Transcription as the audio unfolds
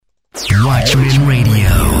Watchmen Radio.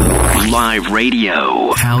 Live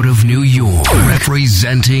radio. Out of New York.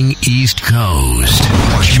 Representing East Coast.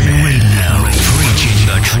 Watchmen Radio. Preaching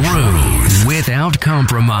the truth without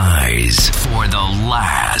compromise. For the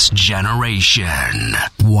last generation.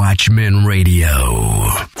 Watchmen Radio.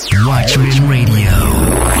 Watchmen Radio.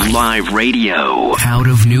 Live radio. Out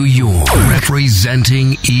of New York.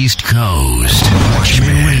 Representing East Coast.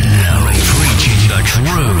 Watchmen Radio. Preaching the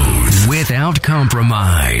truth without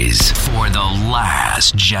compromise. For the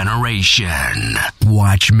last generation.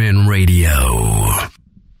 Watchmen Radio.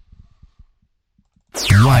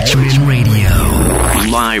 Watchmen Radio.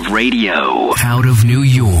 Live radio. Out of New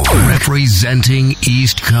York. Representing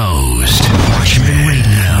East Coast. Watchmen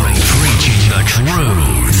Radio. Preaching the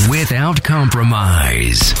truth without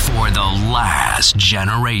compromise. For the last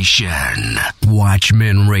generation.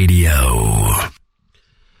 Watchmen Radio.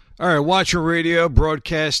 All right, Watcher Radio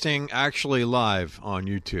broadcasting actually live on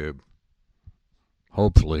YouTube.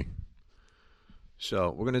 Hopefully.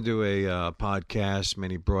 So we're going to do a podcast,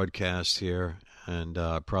 mini broadcast here, and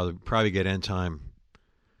probably get End Time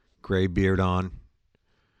Graybeard on.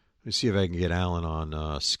 Let's see if I can get Alan on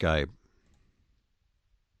Skype.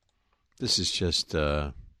 This is just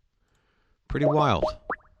pretty wild.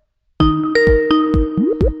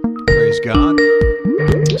 Praise God.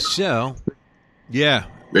 So, yeah.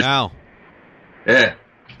 Al. Yeah.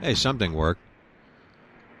 Hey, something worked.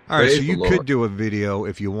 All right, so you could do a video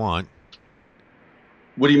if you want.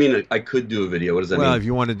 What do you mean I could do a video? What does that mean? Well, if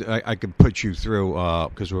you wanted, I could put you through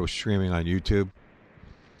because we're streaming on YouTube.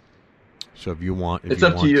 So if you want... It's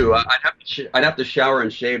up to you. I'd have to shower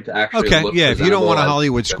and shave to actually look yeah, if you don't want to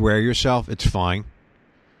Hollywood Square yourself, it's fine.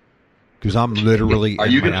 Because I'm literally in my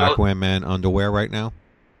Aquaman underwear right now.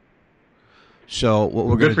 So what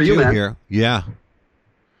we're going to do here... Yeah.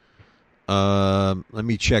 Let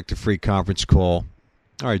me check the free conference call.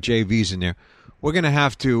 All right, JV's in there. We're going to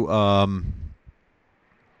have to,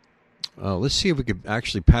 let's see if we could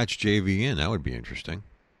actually patch JV in. That would be interesting.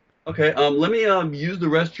 Okay, let me use the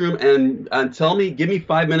restroom and give me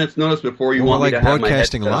 5 minutes notice before you want me to have my headset. We're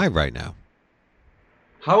broadcasting live right now.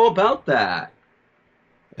 How about that?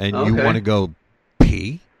 And you want to go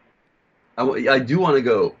pee? I do want to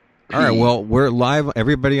go pee. All right, well, we're live.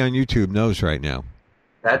 Everybody on YouTube knows right now.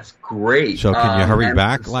 That's great. So can you hurry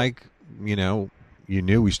back like, you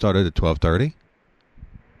knew we started at 12:30?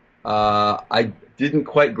 I didn't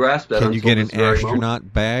quite grasp that. Can you get an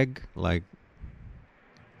astronaut bag? Like,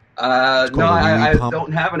 no, I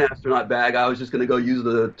don't have an astronaut bag. I was just going to go use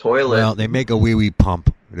the toilet. Well, they make a wee-wee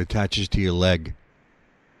pump. It attaches to your leg.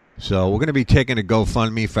 So we're going to be taking a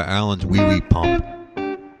GoFundMe for Alan's wee-wee pump.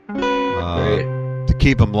 To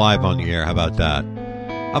keep him live on the air. How about that?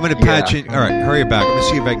 I'm going to patch in. All right, hurry back. Let me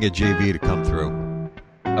see if I can get JV to come through.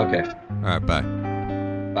 Okay. All right, bye.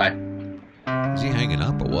 Bye. Is he hanging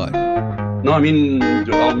up or what? No, I mean,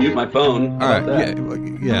 I'll mute my phone. All right,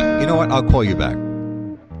 yeah. You know what? I'll call you back.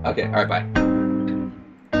 Okay, all right, bye.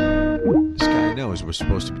 This guy knows we're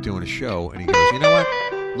supposed to be doing a show, and he goes, you know what?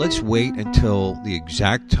 Let's wait until the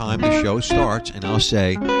exact time the show starts, and I'll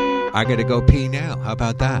say, I got to go pee now. How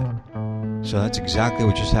about that? So that's exactly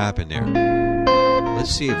what just happened there. Let's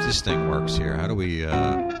see if this thing works here. How do we,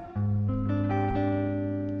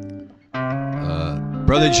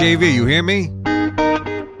 Brother JV, you hear me? Oh,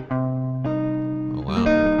 wow.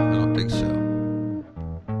 I don't think so.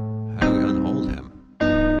 How do we unhold him?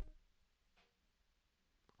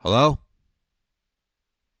 Hello?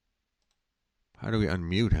 How do we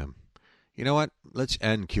unmute him? You know what? Let's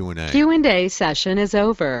end Q&A. Q&A session is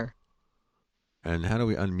over. And how do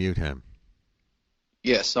we unmute him?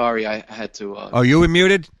 Yeah, sorry, I had to... Oh, you were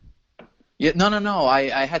muted? Yeah, no.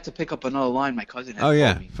 I had to pick up another line. My cousin had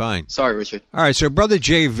called me. Fine. Sorry, Richard. All right, so Brother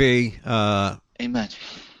JV... Amen.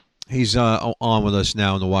 He's on with us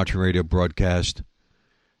now in the Watcher Radio broadcast.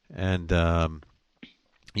 And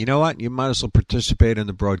you know what? You might as well participate in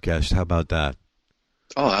the broadcast. How about that?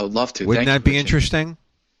 Oh, I would love to. Wouldn't that be interesting?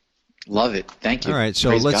 Love it. Thank you. All right,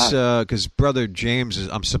 so let's... Because Brother James is...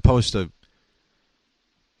 I'm supposed to...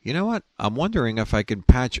 You know what? I'm wondering if I can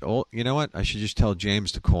patch... you know what? I should just tell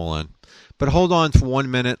James to call in. But hold on for 1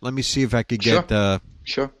 minute. Let me see if I could get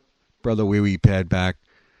Sure. Brother Wee Wee Pad back.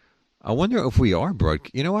 I wonder if we are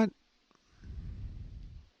You know what?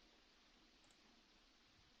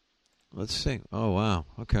 Let's see. Oh, wow.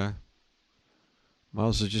 Okay. Might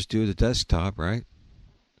as well just do the desktop, right?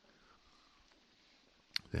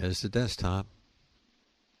 There's the desktop.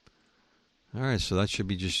 All right, so that should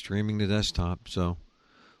be just streaming the desktop. So...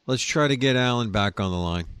 let's try to get Alan back on the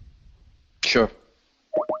line. Sure.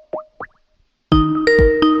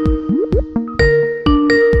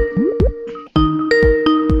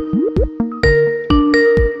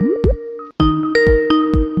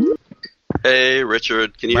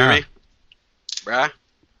 Richard. Can you hear me? Brah?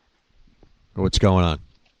 What's going on?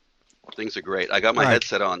 Things are great. I got my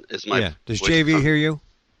headset on. Is my Does JV hear you?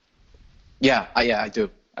 Yeah, I do.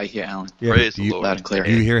 I hear Alan. Yeah, Praise the Lord. Loud and clear.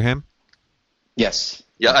 Do you hear him? Yes.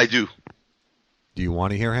 Yeah, I do. Do you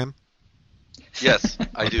want to hear him? Yes,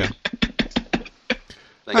 I do.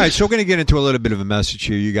 All right, so we're going to get into a little bit of a message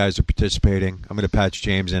here. You guys are participating. I'm going to patch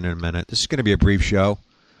James in a minute. This is going to be a brief show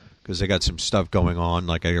because I got some stuff going on.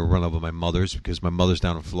 Like I got to run over my mother's because my mother's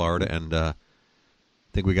down in Florida, and I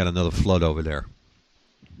think we got another flood over there.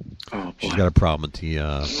 Oh, boy. She's got a problem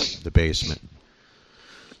with the basement.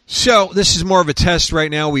 So this is more of a test right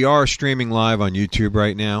now. We are streaming live on YouTube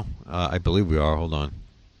right now. I believe we are. Hold on.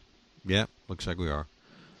 Yeah, looks like we are.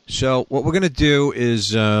 So what we're going to do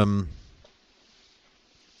is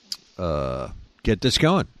get this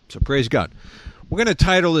going. So praise God. We're going to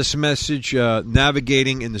title this message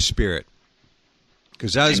Navigating in the Spirit.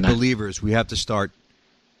 Because as believers, we have to start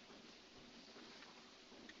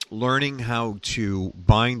learning how to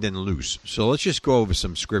bind and loose. So let's just go over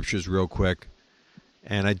some scriptures real quick.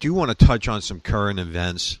 And I do want to touch on some current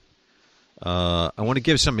events. I want to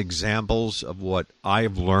give some examples of what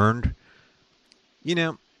I've learned.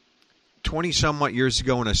 20-somewhat years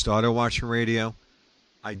ago when I started watching radio,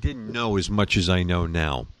 I didn't know as much as I know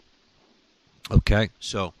now. Okay?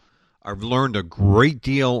 So I've learned a great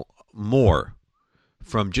deal more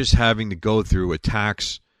from just having to go through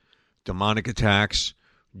attacks, demonic attacks,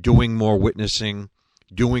 doing more witnessing,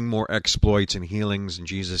 doing more exploits and healings in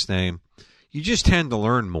Jesus' name. You just tend to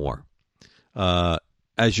learn more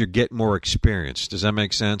as you get more experience. Does that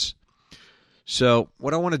make sense? So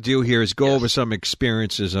what I want to do here is go over some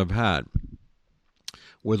experiences I've had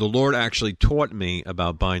where the Lord actually taught me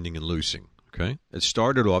about binding and loosing. Okay, it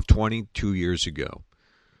started off 22 years ago.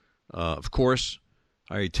 Of course,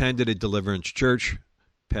 I attended a deliverance church,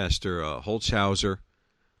 Pastor Holzhauser,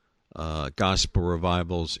 gospel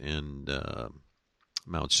revivals in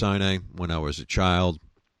Mount Sinai when I was a child.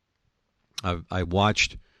 I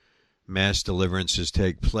watched mass deliverances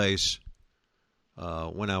take place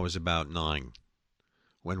when I was about 9.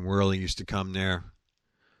 When Worley used to come there,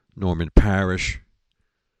 Norman Parrish,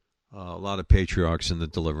 a lot of patriarchs in the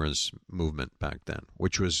deliverance movement back then,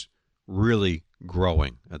 which was really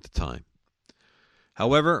growing at the time.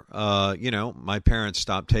 However, my parents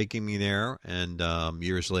stopped taking me there, and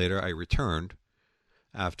years later I returned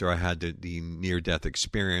after I had the near-death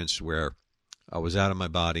experience where I was out of my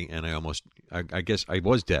body and I guess I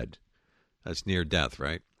was dead. That's near death,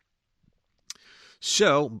 right?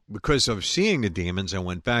 So, because of seeing the demons, I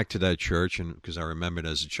went back to that church and because I remembered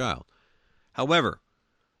as a child. However,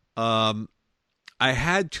 I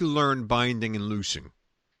had to learn binding and loosing.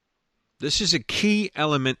 This is a key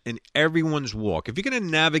element in everyone's walk. If you're going to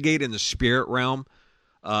navigate in the spirit realm,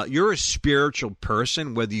 you're a spiritual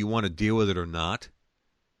person, whether you want to deal with it or not.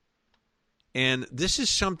 And this is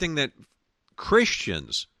something that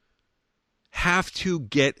Christians have to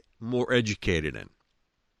get more educated in.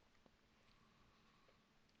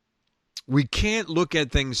 We can't look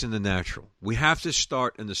at things in the natural. We have to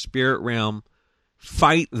start in the spirit realm,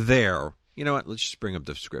 fight there. You know what? Let's just bring up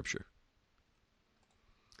the scripture.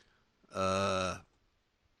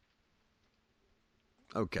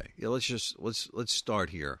 Okay. Yeah, let's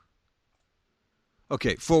start here.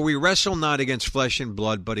 Okay, for we wrestle not against flesh and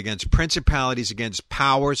blood, but against principalities, against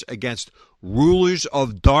powers, against rulers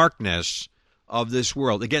of darkness of this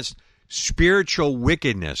world, against spiritual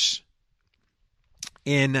wickedness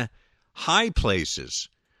in high places,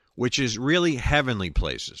 which is really heavenly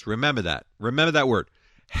places. Remember that. Remember that word,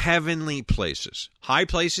 heavenly places. High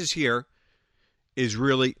places here is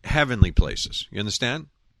really heavenly places. You understand?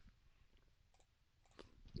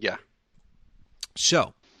 Yeah.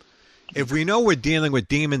 So, if we know we're dealing with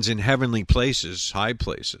demons in heavenly places, high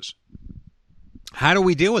places, how do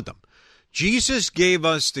we deal with them? Jesus gave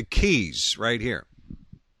us the keys right here.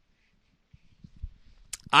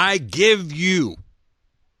 I give you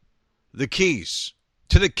the keys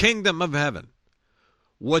to the kingdom of heaven.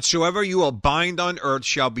 Whatsoever you will bind on earth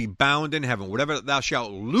shall be bound in heaven. Whatever thou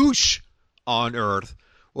shalt loose on earth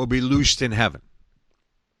will be loosed in heaven.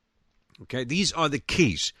 Okay, these are the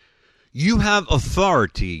keys. You have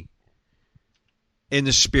authority in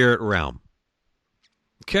the spirit realm.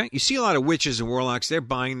 Okay? You see a lot of witches and warlocks. They're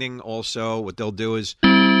binding also. What they'll do is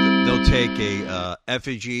they'll take a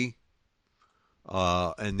effigy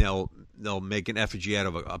and they'll make an effigy out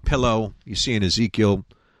of a pillow. You see in Ezekiel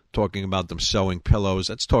talking about them sewing pillows.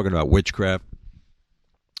 That's talking about witchcraft.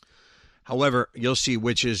 However, you'll see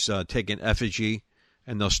witches take an effigy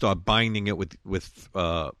and they'll start binding it with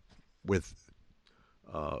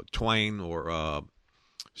twine or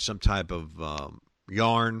some type of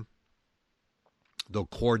yarn. They'll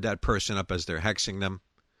cord that person up as they're hexing them,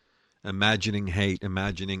 imagining hate,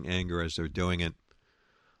 imagining anger as they're doing it.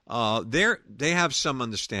 They have some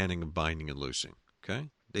understanding of binding and loosing. Okay,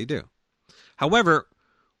 they do. However,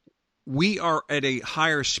 we are at a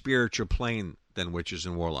higher spiritual plane than witches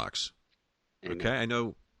and warlocks. Okay, I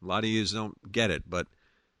know a lot of you don't get it, but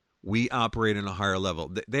we operate in a higher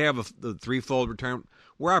level. They have the threefold return.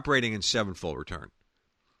 We're operating in sevenfold return.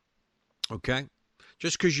 Okay,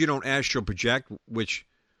 just because you don't astral project, which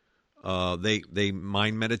they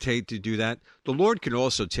mind meditate to do that, the Lord can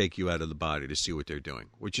also take you out of the body to see what they're doing,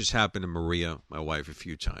 which has happened to Maria, my wife, a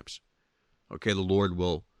few times. Okay, the Lord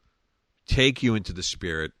will take you into the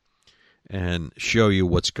spirit and show you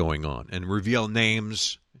what's going on and reveal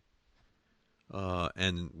names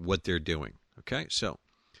and what they're doing. Okay, so,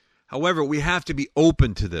 however, we have to be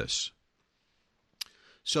open to this.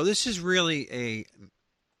 So this is really a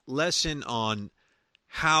lesson on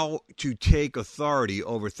how to take authority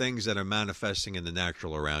over things that are manifesting in the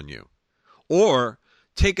natural around you, or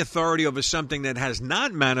take authority over something that has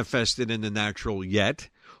not manifested in the natural yet,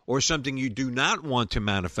 or something you do not want to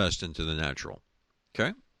manifest into the natural.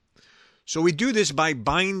 Okay? So we do this by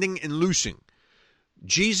binding and loosing.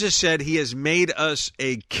 Jesus said he has made us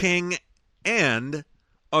a king and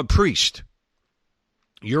a priest.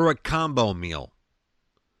 You're a combo meal.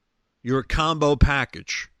 You're a combo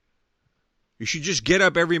package. You should just get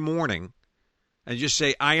up every morning and just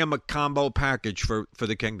say, I am a combo package for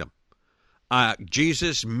the kingdom.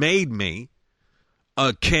 Jesus made me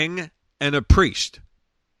a king and a priest.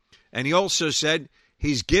 And he also said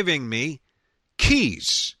he's giving me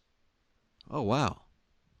keys. Oh, wow.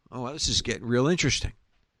 Oh, well, this is getting real interesting.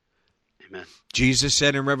 Amen. Jesus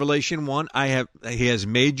said in Revelation 1, he has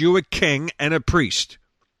made you a king and a priest.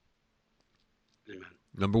 Amen.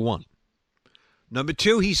 Number 1. Number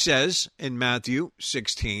 2, he says in Matthew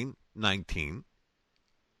 16:19,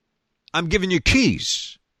 I'm giving you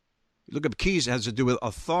keys. Look up keys, it has to do with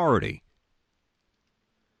authority.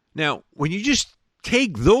 Now, when you just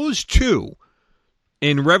take those two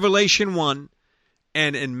in Revelation 1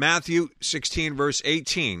 and in Matthew 16, verse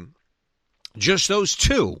 18, just those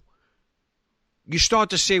two, you start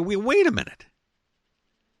to say, wait a minute.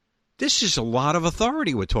 This is a lot of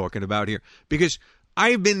authority we're talking about here, because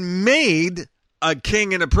I've been made a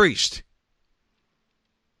king and a priest.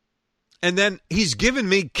 And then he's given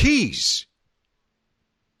me keys.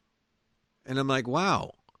 And I'm like,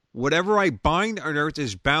 wow, whatever I bind on earth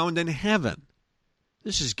is bound in heaven.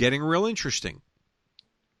 This is getting real interesting.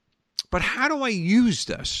 But how do I use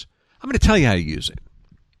this? I'm going to tell you how to use it.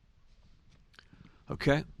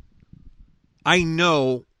 Okay? I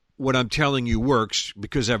know what I'm telling you works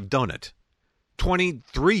because I've done it.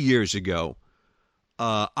 23 years ago,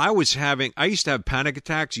 I used to have panic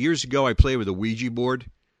attacks. Years ago, I played with a Ouija board.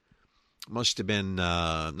 Must have been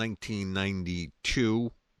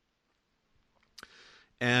 1992.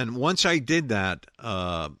 And once I did that,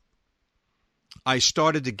 I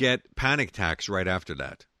started to get panic attacks right after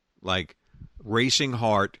that. Like racing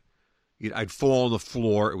heart. I'd fall on the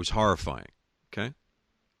floor. It was horrifying. Okay?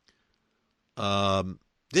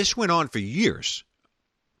 This went on for years.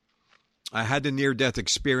 I had the near-death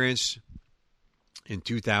experience in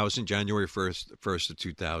 2000, January 1st of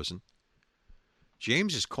 2000.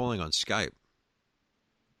 James is calling on Skype.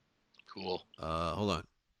 Cool. Hold on.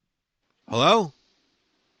 Hello?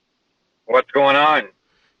 What's going on?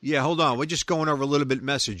 Yeah, hold on. We're just going over a little bit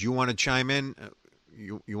message. You want to chime in?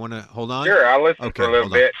 You want to hold on? Sure, I'll listen for a little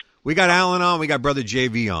bit. We got Alan on. We got Brother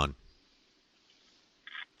JV on.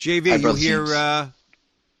 JV, you hear...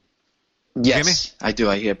 yes, I do.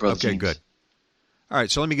 I hear Brother James. Okay, good. All right,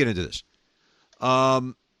 so let me get into this.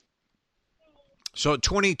 So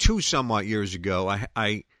 22 somewhat years ago,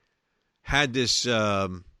 I had this,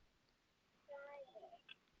 well,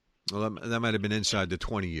 that might have been inside the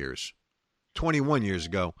 20 years. 21 years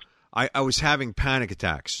ago, I was having panic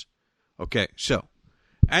attacks. Okay, so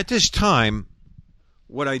at this time,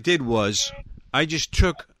 what I did was I just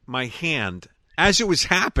took my hand as it was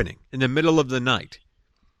happening in the middle of the night.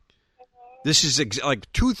 This is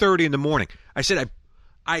like 2:30 in the morning. I said,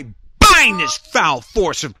 I bind this foul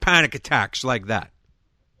force of panic attacks like that.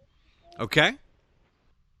 Okay?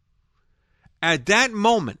 At that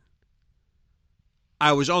moment,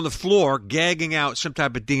 I was on the floor gagging out some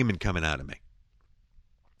type of demon coming out of me.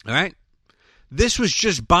 All right? This was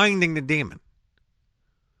just binding the demon.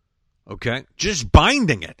 Okay? Just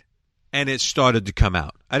binding it. And it started to come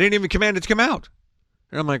out. I didn't even command it to come out.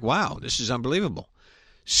 And I'm like, wow, this is unbelievable.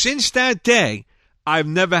 Since that day, I've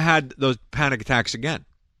never had those panic attacks again.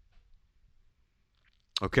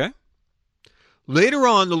 Okay? Later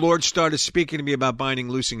on, the Lord started speaking to me about binding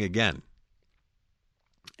and loosing again.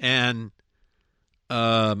 And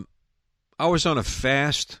I was on a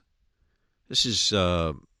fast. This is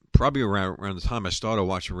probably around the time I started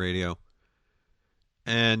watching radio.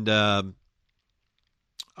 And I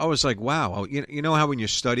was like, wow. You know how when you're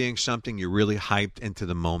studying something, you're really hyped into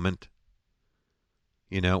the moment?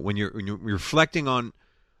 You know, when you're reflecting on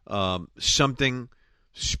something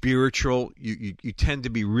spiritual, you tend to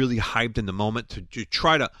be really hyped in the moment to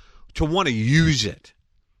try to want to use it,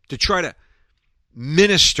 to try to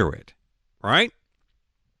minister it, right?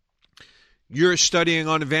 You're studying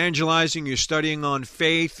on evangelizing, you're studying on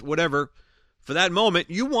faith, whatever. For that moment,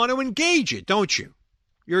 you want to engage it, don't you?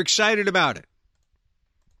 You're excited about it.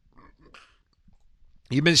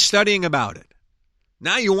 You've been studying about it.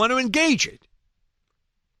 Now you want to engage it.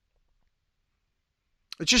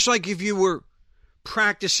 It's just like if you were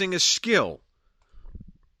practicing a skill,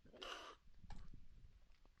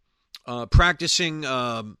 practicing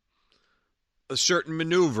a certain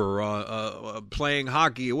maneuver, playing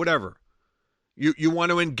hockey or whatever. You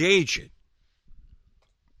want to engage it.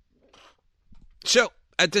 So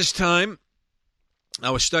at this time, I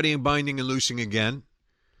was studying binding and loosing again.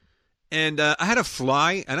 And I had a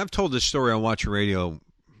fly, and I've told this story on Watch Radio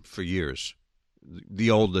for years.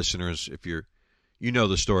 The old listeners, if you know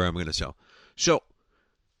the story I'm going to tell. So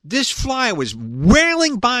this fly was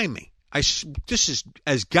wailing by me. This is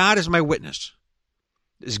as God is my witness.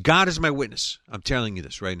 As God is my witness. I'm telling you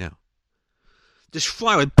this right now. This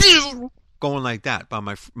fly was going like that by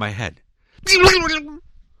my head.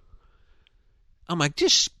 I'm like,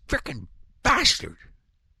 this freaking bastard.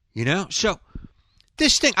 You know? So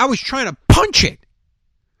this thing, I was trying to punch it.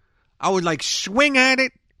 I would like swing at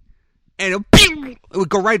it, and it would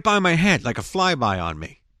go right by my head like a flyby on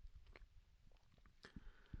me.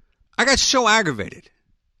 I got so aggravated,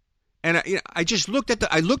 and I just looked at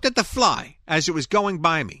the fly as it was going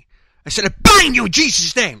by me. I said, "I bind you in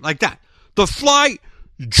Jesus' name," like that. The fly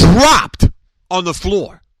dropped on the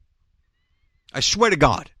floor. I swear to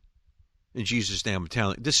God, in Jesus' name, I'm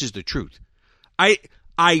telling you, this is the truth. I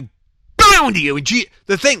bound you, and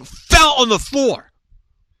the thing fell on the floor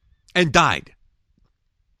and died.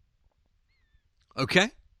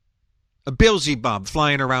 Okay? A Beelzebub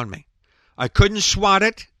flying around me. I couldn't swat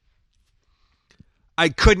it. I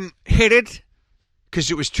couldn't hit it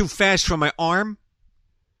because it was too fast for my arm.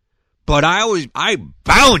 But I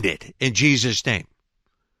bound it in Jesus' name.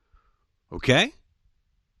 Okay?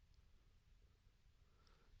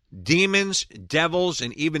 Demons, devils,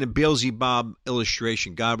 and even a Beelzebub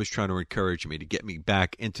illustration. God was trying to encourage me to get me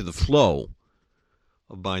back into the flow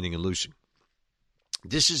of binding and loosing.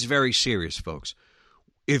 This is very serious, folks.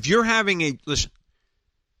 If you're having listen,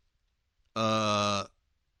 let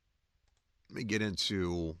me get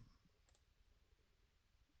into,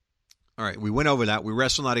 all right, we went over that. We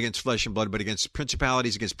wrestle not against flesh and blood, but against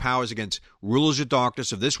principalities, against powers, against rulers of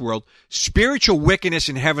darkness of this world, spiritual wickedness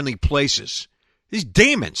in heavenly places. These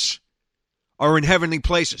demons are in heavenly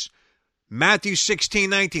places. Matthew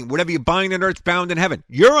 16:19, whatever you bind on earth, bound in heaven.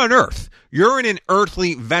 You're on earth. You're in an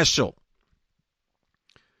earthly vessel.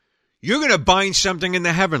 You're going to bind something in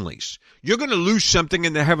the heavenlies. You're going to loose something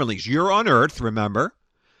in the heavenlies. You're on earth, remember.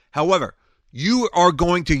 However, you are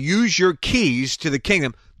going to use your keys to the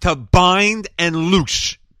kingdom to bind and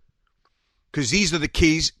loose. Because these are the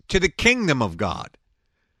keys to the kingdom of God.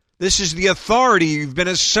 This is the authority you've been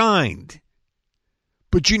assigned.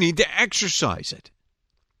 But you need to exercise it.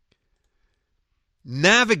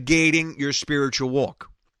 Navigating your spiritual walk.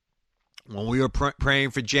 When we were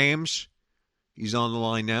praying for James, he's on the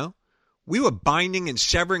line now, we were binding and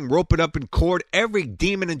severing, roping up in cord every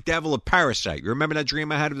demon and devil of parasite. You remember that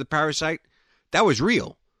dream I had of the parasite? That was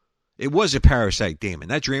real. It was a parasite demon.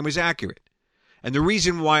 That dream was accurate. And the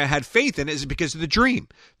reason why I had faith in it is because of the dream.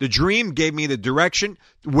 The dream gave me the direction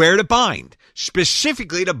where to bind,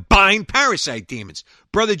 specifically to bind parasite demons.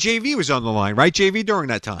 Brother JV was on the line, right, JV, during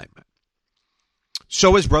that time?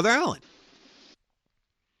 So is Brother Allen.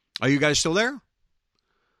 Are you guys still there?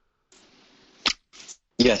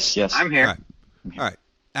 Yes. I'm here. All right.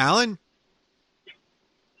 Allen?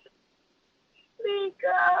 Nico!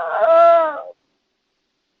 I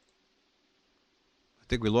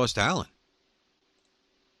think we lost Allen.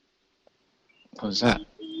 What was that?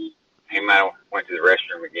 He might have went to the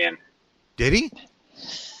restroom again. Did he?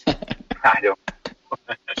 I don't.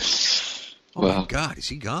 Oh, my God. Is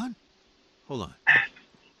he gone? Hold on.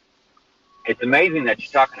 It's amazing that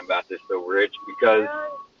you're talking about this, though, Rich, because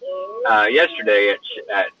yesterday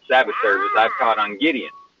at Sabbath service, I taught on Gideon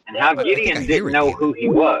and how Gideon didn't know who he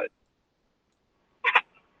was.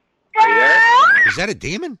 Are you there? Is that a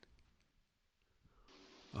demon?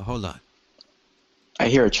 Oh, hold on. I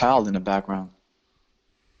hear a child in the background.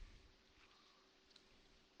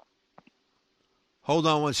 Hold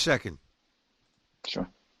on 1 second. Sure.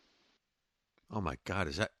 Oh, my God.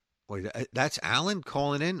 Is that... Wait, that's Alan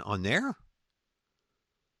calling in on there?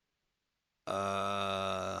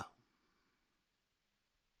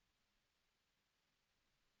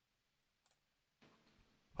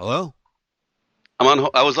 Hello?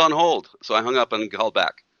 I was on hold, so I hung up and called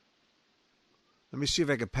back. Let me see if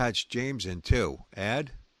I can patch James in, too.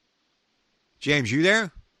 Add. James, you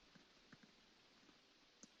there?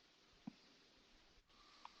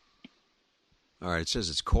 All right, it says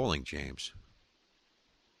it's calling James.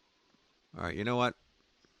 All right, you know what?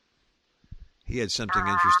 He had something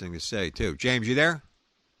interesting to say, too. James, you there?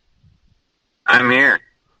 I'm here.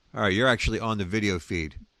 All right, you're actually on the video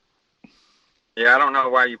feed. Yeah, I don't know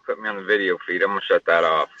why you put me on the video feed. I'm going to shut that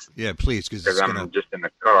off. Yeah, please, because I'm just in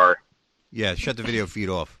the car. Yeah, shut the video feed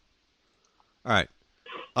off. All right.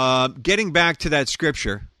 Getting back to that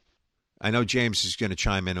scripture, I know James is going to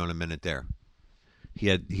chime in on a minute there. He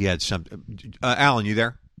had some. Alan, you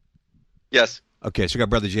there? Yes. Okay, so we got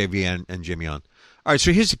Brother JV and Jimmy on. All right,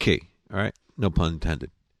 so here's the key. All right, no pun intended.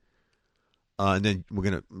 And then we're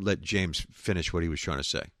going to let James finish what he was trying to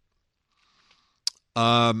say.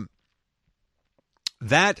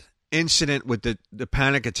 That incident with the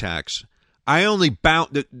panic attacks, I only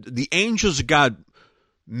bound the angels of God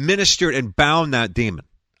ministered and bound that demon.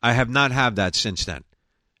 I have not had that since then.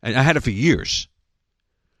 And I had it for years.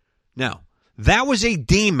 Now, that was a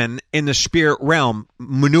demon in the spirit realm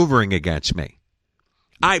maneuvering against me.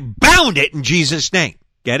 I bound it in Jesus' name.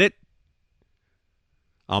 Get it?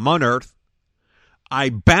 I'm on earth. I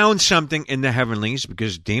bound something in the heavenlies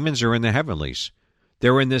because demons are in the heavenlies.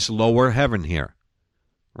 They're in this lower heaven here.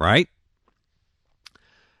 Right?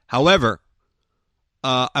 However,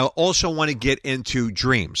 I also want to get into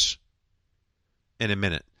dreams in a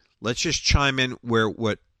minute. Let's just chime in where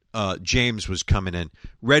what James was coming in.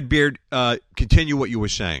 Redbeard, continue what you were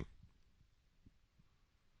saying.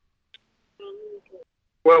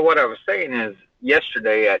 Well, what I was saying is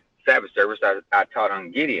yesterday at Sabbath service, I taught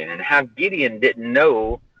on Gideon and how Gideon didn't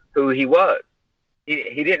know who he was.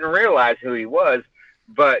 He didn't realize who he was,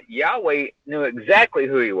 but Yahweh knew exactly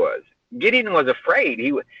who he was. Gideon was afraid.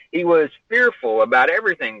 He was fearful about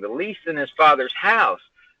everything, the least in his father's house.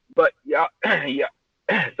 But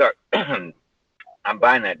sorry, I'm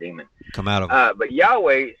buying that demon. Come out of but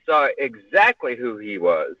Yahweh saw exactly who he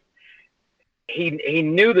was. He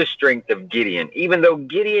knew the strength of Gideon, even though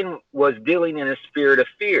Gideon was dealing in a spirit of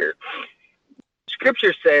fear.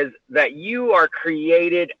 Scripture says that you are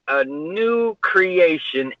created a new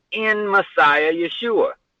creation in Messiah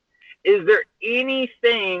Yeshua. Is there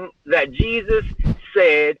anything that Jesus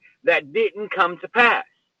said that didn't come to pass?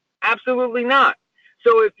 Absolutely not.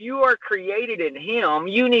 So if you are created in him,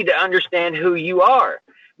 you need to understand who you are,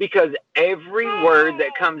 because every word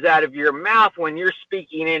that comes out of your mouth when you're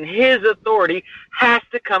speaking in his authority has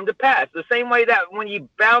to come to pass. The same way that when you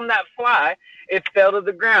bound that fly, it fell to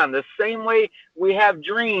the ground. The same way we have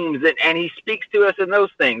dreams and he speaks to us in those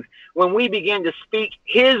things. When we begin to speak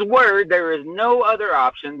his word, there is no other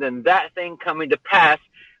option than that thing coming to pass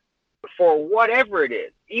for whatever it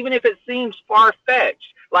is, even if it seems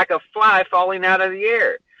far-fetched, like a fly falling out of the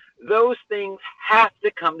air. Those things have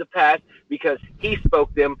to come to pass because he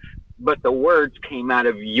spoke them, but the words came out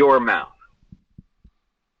of your mouth.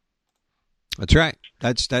 That's right.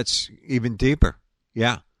 That's even deeper.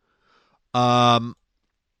 Yeah. That's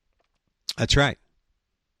right.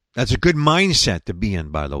 That's a good mindset to be in,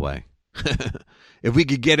 by the way. If we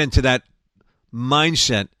could get into that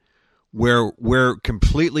mindset where we're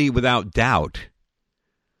completely without doubt,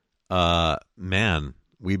 man,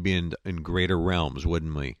 we'd be in greater realms,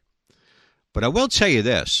 wouldn't we? But I will tell you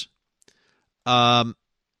this. I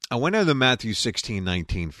went over Matthew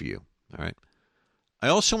 16:19 for you. All right. I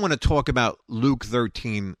also want to talk about Luke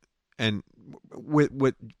 13 and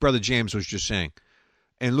what Brother James was just saying.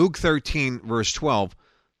 In Luke 13, verse 12,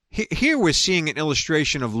 here we're seeing an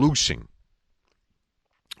illustration of loosing.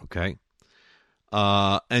 Okay.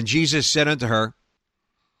 And Jesus said unto her,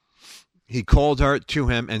 he called her to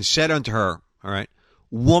him and said unto her, all right,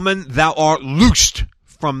 woman, thou art loosed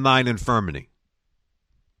from thine infirmity.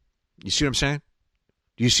 You see what I'm saying?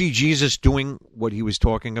 Do you see Jesus doing what he was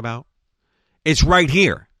talking about? It's right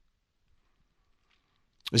here.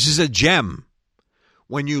 This is a gem.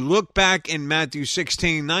 When you look back in Matthew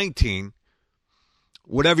 16:19,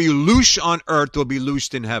 whatever you loose on earth will be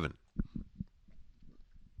loosed in heaven.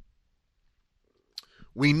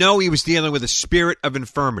 We know he was dealing with a spirit of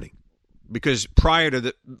infirmity because prior to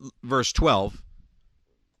the verse 12,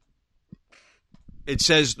 it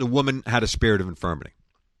says the woman had a spirit of infirmity.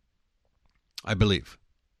 I believe.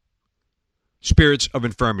 Spirits of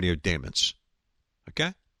infirmity or demons.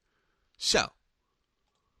 Okay? So,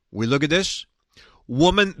 we look at this.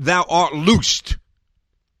 Woman, thou art loosed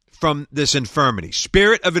from this infirmity.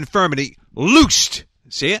 Spirit of infirmity, loosed.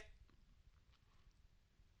 See it?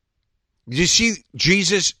 Did you see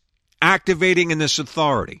Jesus activating in this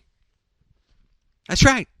authority? That's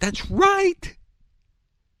right. That's right.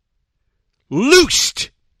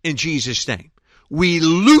 Loosed in Jesus' name. We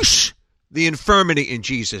loose the infirmity in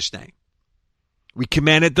Jesus' name. We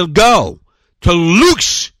command it to go, to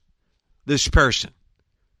loose this person.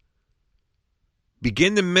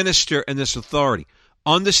 Begin to minister in this authority.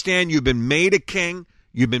 Understand you've been made a king,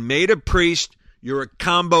 you've been made a priest, you're a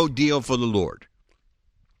combo deal for the Lord.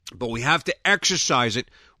 But we have to exercise it.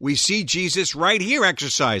 We see Jesus right here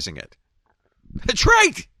exercising it. That's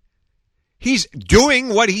right. He's doing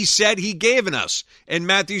what he said he gave in us in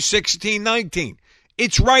Matthew 16:19.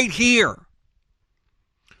 It's right here.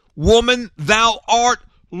 Woman, thou art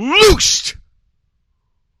loosed.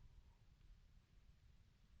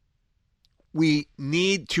 We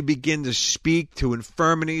need to begin to speak to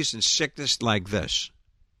infirmities and sickness like this.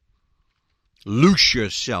 Loose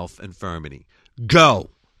yourself, infirmity. Go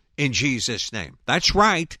in Jesus' name. That's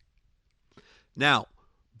right. Now,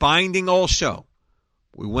 binding also.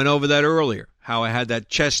 We went over that earlier, how I had that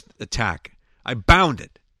chest attack. I bound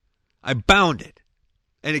it.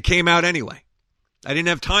 And it came out anyway. I didn't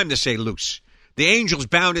have time to say loose. The angels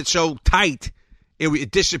bound it so tight,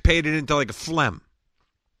 it dissipated into like a phlegm.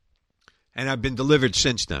 And I've been delivered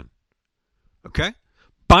since then. Okay?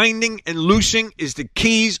 Binding and loosing is the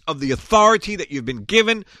keys of the authority that you've been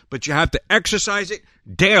given, but you have to exercise it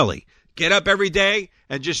daily. Get up every day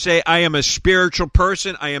and just say, I am a spiritual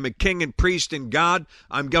person. I am a king and priest in God.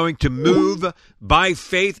 I'm going to move by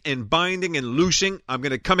faith in binding and loosing. I'm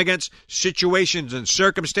going to come against situations and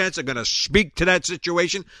circumstances. I'm going to speak to that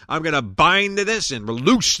situation. I'm going to bind this and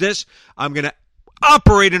loose this. I'm going to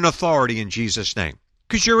operate in authority in Jesus' name.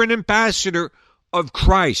 Because you're an ambassador of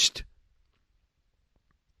Christ.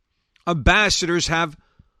 Ambassadors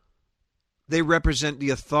they represent the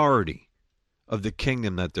authority of the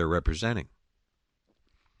kingdom that they're representing.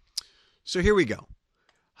 So here we go.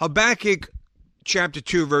 Habakkuk chapter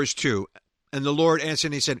 2, verse 2. And the Lord answered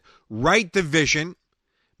and he said, write the vision,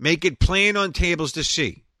 make it plain on tables to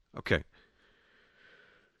see. Okay.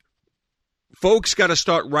 Folks got to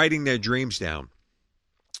start writing their dreams down.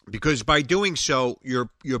 Because by doing so,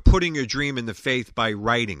 you're putting your dream in the faith by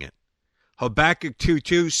writing it. Habakkuk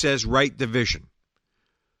 2:2 says, write the vision.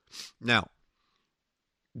 Now,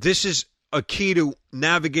 this is a key to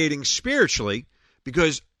navigating spiritually,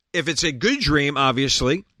 because if it's a good dream,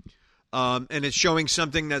 obviously, and it's showing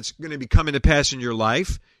something that's going to be coming to pass in your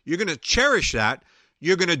life, you're going to cherish that.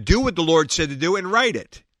 You're going to do what the Lord said to do and write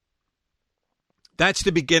it. That's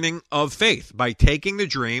the beginning of faith, by taking the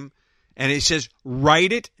dream, and it says,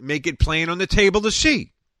 write it, make it plain on the table to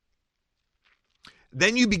see.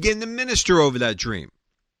 Then you begin to minister over that dream.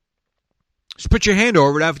 Just put your hand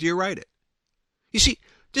over it after you write it. You see,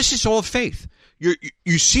 this is all faith.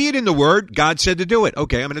 You see it in the Word. God said to do it.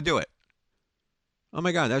 Okay, I'm going to do it. Oh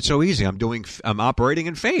my God, that's so easy. I'm operating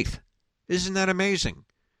in faith. Isn't that amazing?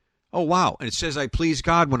 Oh wow, and it says I please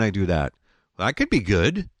God when I do that. Well, that could be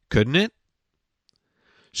good, couldn't it?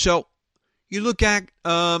 So you look at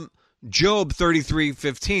Job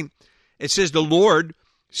 33:15. It says the Lord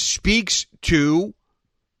speaks to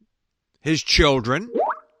his children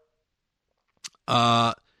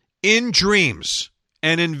in dreams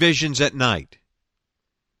and in visions at night.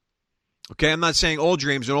 Okay, I'm not saying all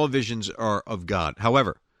dreams and all visions are of God.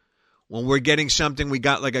 However, when we're getting something, we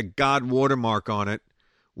got like a God watermark on it,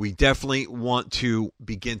 we definitely want to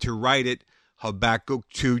begin to write it. Habakkuk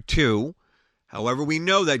 2:2. However, we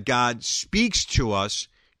know that God speaks to us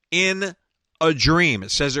in a dream.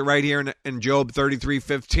 It says it right here in Job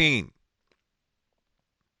 33:15.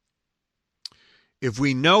 If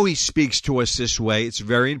we know he speaks to us this way, it's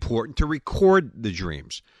very important to record the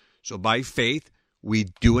dreams. So by faith, we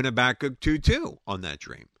do an Habakkuk 2:2 on that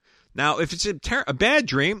dream. Now, if it's a bad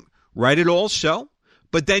dream, write it also,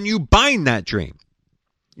 but then you bind that dream.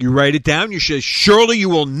 You write it down. You say, surely you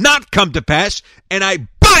will not come to pass, and I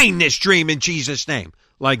bind this dream in Jesus' name.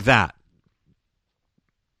 Like that.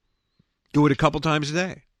 Do it a couple times a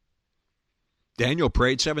day. Daniel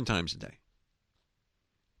prayed 7 times a day.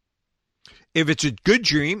 If it's a good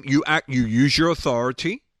dream, you use your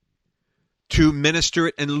authority to minister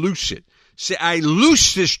it and loose it. Say, I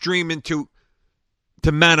loose this dream to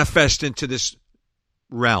manifest into this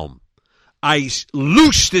realm. I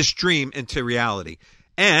loose this dream into reality.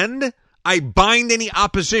 And I bind any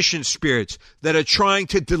opposition spirits that are trying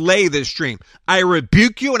to delay this dream. I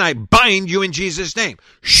rebuke you and I bind you in Jesus' name.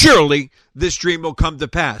 Surely this dream will come to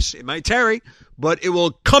pass. It might tarry, but it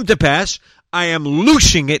will come to pass. I am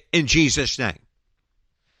loosing it in Jesus' name.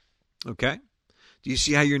 Okay? Do you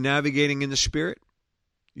see how you're navigating in the Spirit?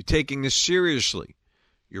 You're taking this seriously.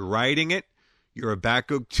 You're writing it. You're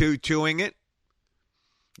Habakkuk 2:2ing it.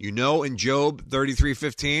 You know in Job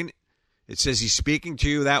 33:15, it says he's speaking to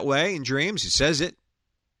you that way in dreams. It says it.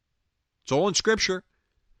 It's all in Scripture.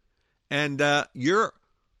 And you're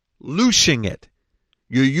loosing it.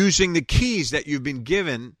 You're using the keys that you've been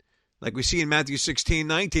given, like we see in Matthew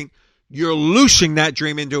 16:19. You're loosing that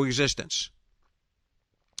dream into existence.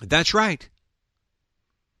 That's right.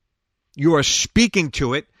 You are speaking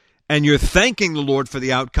to it, and you're thanking the Lord for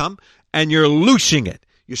the outcome, and you're loosing it.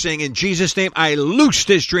 You're saying, in Jesus' name, I loose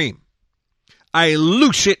this dream. I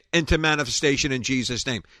loose it into manifestation in Jesus'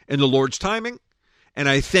 name, in the Lord's timing, and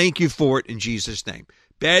I thank you for it in Jesus' name.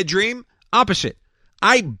 Bad dream, opposite.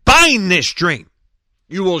 I bind this dream.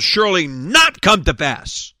 You will surely not come to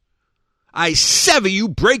pass. I sever you,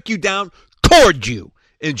 break you down, cord you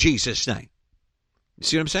in Jesus' name. You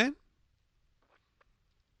see what I'm saying?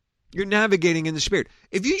 You're navigating in the Spirit.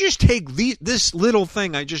 If you just take this little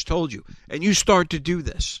thing I just told you and you start to do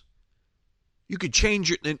this, you could change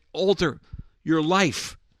it and alter your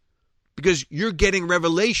life because you're getting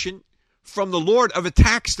revelation from the Lord of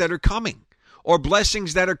attacks that are coming or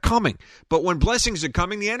blessings that are coming. But when blessings are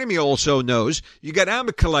coming, the enemy also knows you got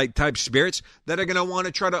Amalekite type spirits that are going to want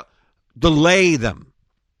to try to delay them.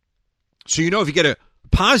 So you know if you get a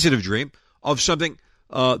positive dream of something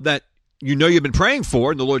that you know you've been praying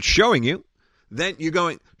for and the Lord's showing you, then you're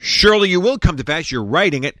going, surely you will come to pass. You're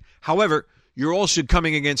writing it. However, you're also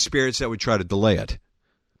coming against spirits that would try to delay it.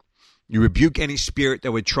 You rebuke any spirit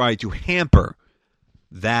that would try to hamper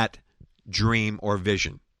that dream or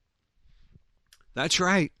vision. That's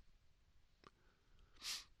right.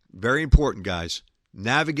 Very important, guys.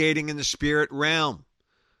 Navigating in the spirit realm.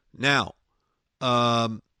 Now,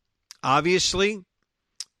 obviously,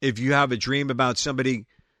 if you have a dream about somebody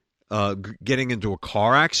getting into a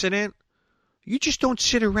car accident, you just don't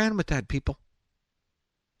sit around with that, people.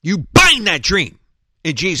 You bind that dream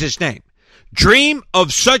in Jesus' name. Dream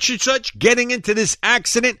of such and such getting into this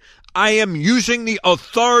accident. I am using the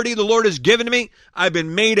authority the Lord has given me. I've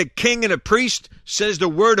been made a king and a priest, says the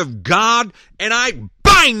word of God, and I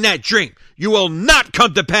bind that dream. You will not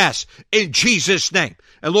come to pass in Jesus' name.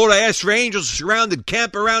 And Lord, I ask for angels to surround and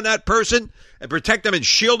camp around that person and protect them and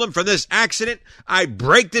shield them from this accident. I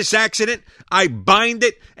break this accident. I bind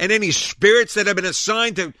it. And any spirits that have been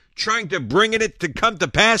assigned to trying to bring it to come to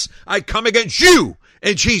pass, I come against you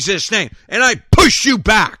in Jesus' name. And I push you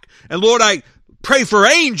back. And Lord, I pray for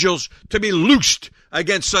angels to be loosed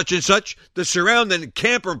against such and such to surround and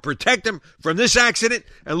camp and protect them from this accident.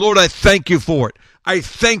 And Lord, I thank you for it. I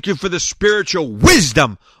thank you for the spiritual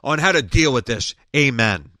wisdom on how to deal with this.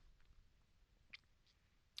 Amen.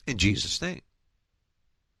 In Jesus' name.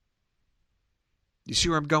 You see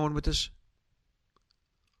where I'm going with this?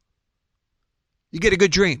 You get a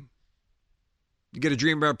good dream. You get a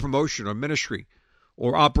dream about promotion or ministry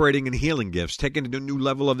or operating in healing gifts, taking it to a new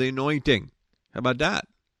level of the anointing. How about that?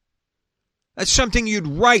 That's something you'd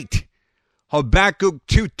write Habakkuk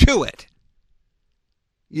 2 to it.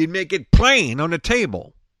 You'd make it plain on the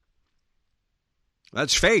table.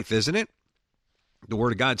 That's faith, isn't it? The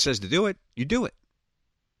Word of God says to do it, you do it.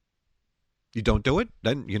 You don't do it,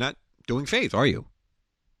 then you're not doing faith, are you?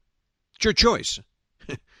 It's your choice.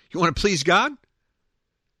 You want to please God?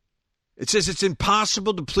 It says it's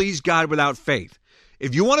impossible to please God without faith.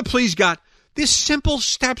 If you want to please God, there's simple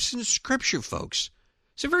steps in Scripture, folks.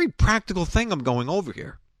 It's a very practical thing I'm going over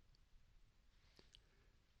here.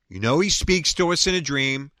 You know he speaks to us in a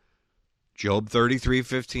dream. Job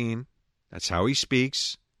 33:15. That's how he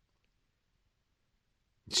speaks.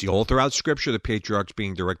 You see all throughout Scripture the patriarchs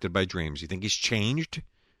being directed by dreams. You think he's changed?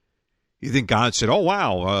 You think God said, oh,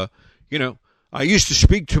 wow, I used to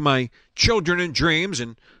speak to my children in dreams,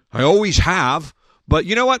 and I always have. But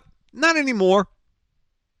you know what? Not anymore.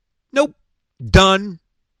 Nope. Done.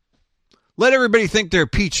 Let everybody think they're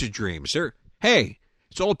pizza dreams. Hey,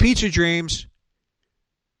 it's all pizza dreams.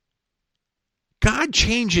 God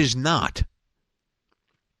changes not.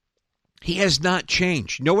 He has not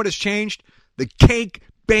changed. You know what has changed? The cake,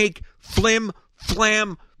 bake, flim,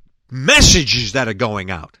 flam messages that are going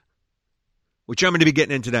out. Which I'm going to be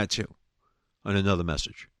getting into that too on another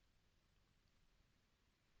message.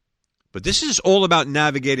 But this is all about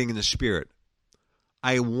navigating in the Spirit.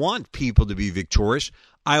 I want people to be victorious.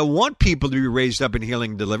 I want people to be raised up in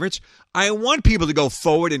healing and deliverance. I want people to go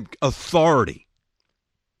forward in authority,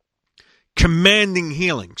 commanding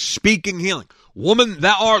healing, speaking healing. Woman,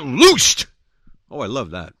 thou art loosed. Oh, I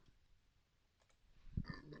love that.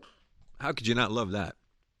 How could you not love that?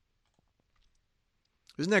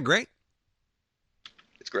 Isn't that great?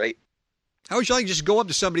 It's great. How would you like to just go up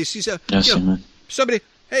to somebody, see Yes, somebody,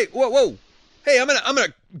 hey, whoa. Hey, I'm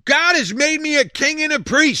gonna, God has made me a king and a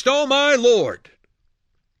priest. Oh, my Lord.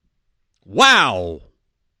 Wow.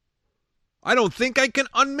 I don't think I can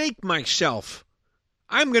unmake myself.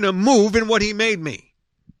 I'm going to move in what he made me.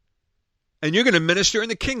 And you're going to minister in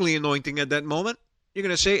the kingly anointing at that moment. You're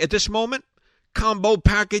going to say, at this moment, combo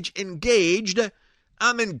package engaged,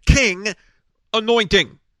 I'm in king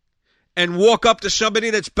anointing. And walk up to somebody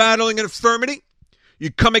that's battling an infirmity.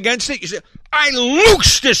 You come against it. You say, I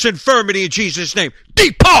loose this infirmity in Jesus' name.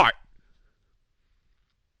 Depart.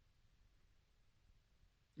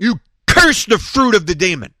 You curse the fruit of the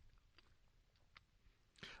demon.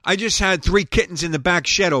 I just had 3 kittens in the back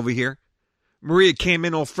shed over here. Maria came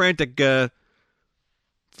in all frantic a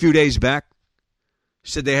few days back.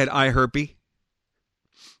 Said they had eye herpes.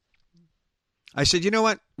 I said, you know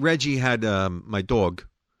what? Reggie had, my dog,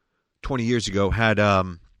 20 years ago, had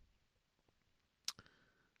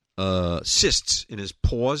cysts in his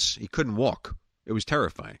paws. He couldn't walk. It was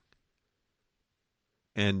terrifying.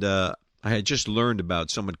 And I had just learned about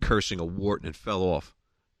someone cursing a wart and it fell off.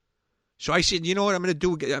 So I said, you know what I'm going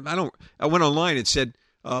to do? I went online and said,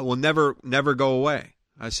 will never go away.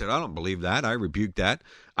 I said, I don't believe that. I rebuked that.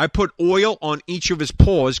 I put oil on each of his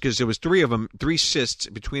paws because there was 3 of them, 3 cysts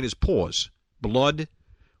between his paws. Blood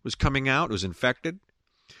was coming out. It was infected.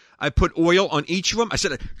 I put oil on each of them. I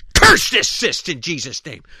said, curse this cyst in Jesus'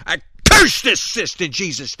 name. I curse this cyst in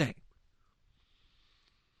Jesus' name.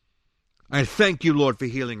 I thank you, Lord, for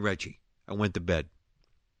healing Reggie. I went to bed.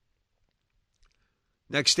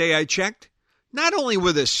 Next day I checked. Not only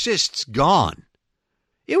were the cysts gone,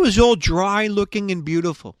 it was all dry looking and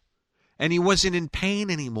beautiful. And he wasn't in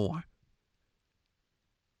pain anymore.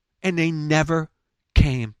 And they never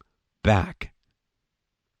came back.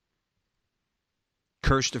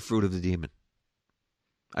 Curse the fruit of the demon.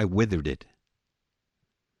 I withered it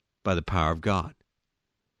by the power of God.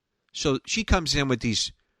 So she comes in with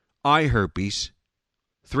these eye herpes,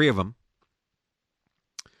 3 of them.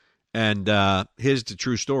 And here's the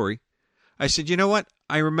true story. I said, you know what?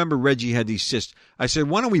 I remember Reggie had these cysts. I said,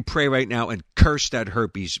 why don't we pray right now and curse that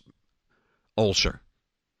herpes ulcer?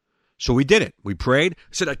 So we did it. We prayed.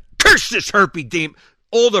 I said, I curse this herpes demon.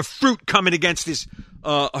 All the fruit coming against this,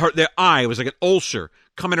 their eye. It was like an ulcer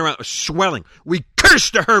coming around, swelling. We curse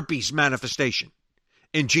the herpes manifestation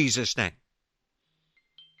in Jesus' name.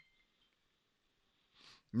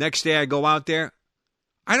 Next day I go out there.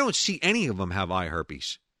 I don't see any of them have eye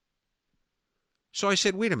herpes. So I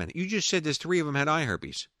said, wait a minute. You just said there's 3 of them had eye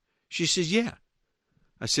herpes. She says, yeah.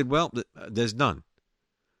 I said, well, there's none.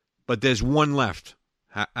 But there's 1 left,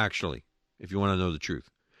 actually, if you want to know the truth.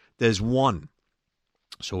 There's 1.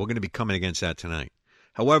 So we're going to be coming against that tonight.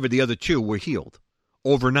 However, the other 2 were healed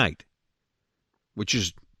overnight, which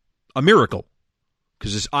is a miracle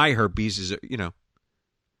because this eye herpes is,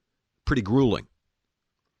 pretty grueling.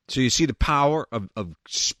 So you see the power of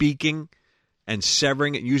speaking and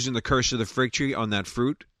severing it, using the curse of the fig tree on that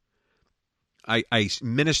fruit. I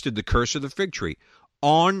ministered the curse of the fig tree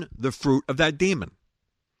on the fruit of that demon.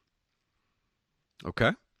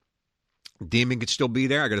 Okay? Demon could still be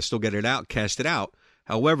there. I got to still get it out, cast it out.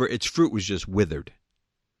 However, its fruit was just withered.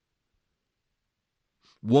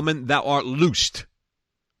 Woman, thou art loosed.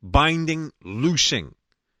 Binding, loosing.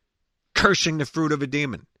 Cursing the fruit of a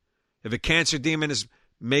demon. If a cancer demon is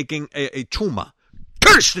making a tumor,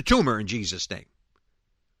 curse the tumor in Jesus' name.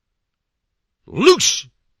 Loose.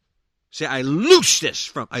 Say, I loose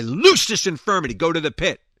this infirmity. Go to the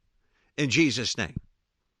pit in Jesus' name.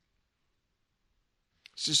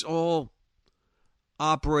 This is all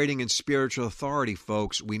operating in spiritual authority,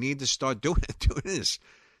 folks. We need to start doing this.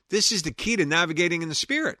 This is the key to navigating in the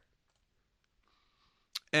spirit.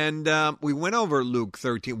 And we went over Luke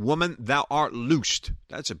 13. Woman, thou art loosed.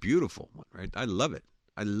 That's a beautiful one, right? I love it.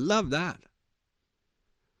 I love that.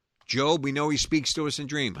 Job, we know he speaks to us in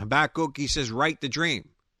dream. Habakkuk, he says, write the dream.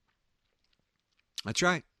 That's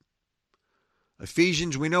right.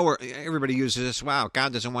 Ephesians, we know where everybody uses this. Wow,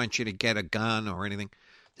 God doesn't want you to get a gun or anything.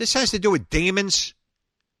 This has to do with demons.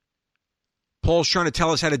 Paul's trying to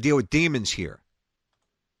tell us how to deal with demons here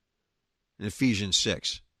in Ephesians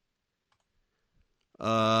 6.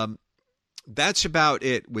 That's about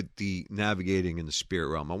it with the navigating in the spirit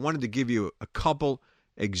realm. I wanted to give you a couple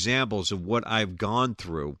examples of what I've gone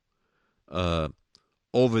through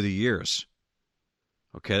over the years.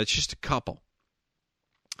 Okay, that's just a couple.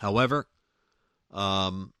 However,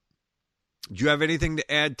 do you have anything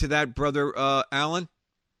to add to that, Brother Alan?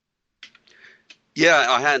 Yeah,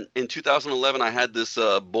 I had in 2011. I had this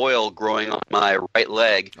boil growing on my right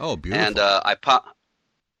leg. Oh, beautiful! And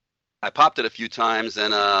I popped it a few times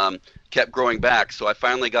and kept growing back. So I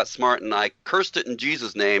finally got smart and I cursed it in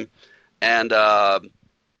Jesus' name. And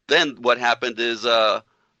then what happened is I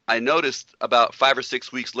noticed about 5 or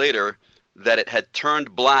 6 weeks later that it had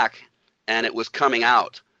turned black and it was coming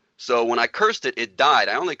out. So when I cursed it, it died.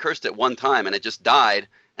 I only cursed it one time and it just died.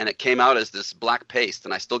 And it came out as this black paste,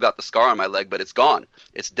 and I still got the scar on my leg, but it's gone.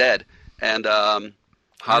 It's dead. And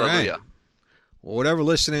hallelujah. Right. Well, whatever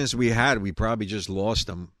listeners we had, we probably just lost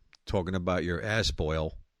them talking about your ass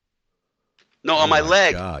boil. No, on my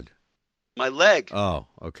leg. God. My leg. Oh,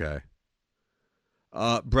 okay.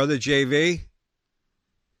 Brother JV?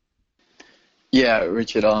 Yeah,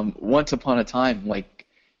 Richard. Once upon a time, like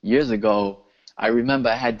years ago, I remember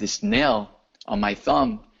I had this nail on my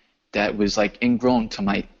thumb that was like ingrown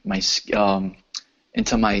to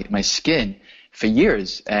into my skin for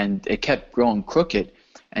years, and it kept growing crooked.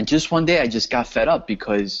 And just one day I just got fed up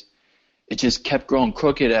because it just kept growing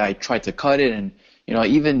crooked. I tried to cut it, and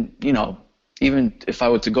even if I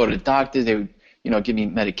were to go to the doctors, they would give me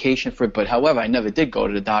medication for it. But however, I never did go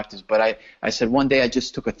to the doctors. But I said one day I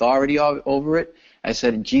just took authority over it. I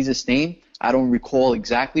said, in Jesus' name. I don't recall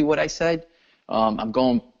exactly what I said. I'm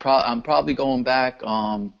probably going back.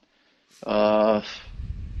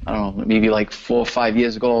 I don't know, maybe like 4 or 5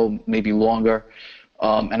 years ago, maybe longer.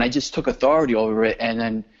 And I just took authority over it. And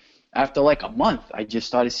then after like a month, I just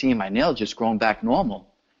started seeing my nail just growing back normal.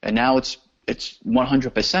 And now it's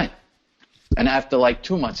 100%. And after like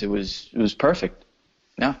 2 months, it was perfect.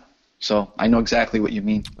 Yeah. So I know exactly what you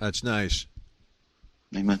mean. That's nice.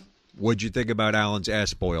 Amen. What'd you think about Alan's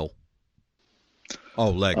ass boil? Oh,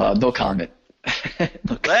 leg. No comment.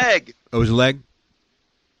 Leg. Oh, it was a leg?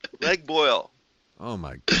 Leg boil. Oh,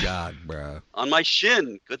 my God, bro. On my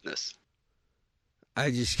shin. Goodness.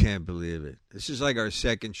 I just can't believe it. This is like our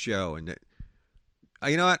second show. And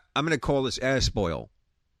you know what? I'm going to call this ass boil.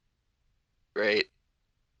 Great.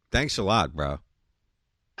 Thanks a lot, bro.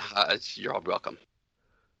 You're all welcome.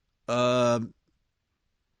 All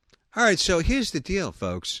right, so here's the deal,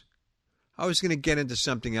 folks. I was going to get into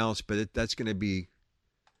something else, but that's going to be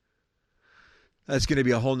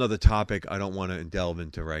a whole nother topic I don't want to delve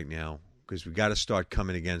into right now, because we got to start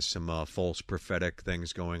coming against some false prophetic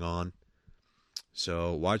things going on.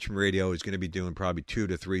 So Watchman Radio is going to be doing probably 2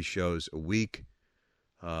 to 3 shows a week.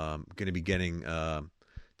 Going to be getting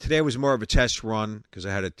today was more of a test run because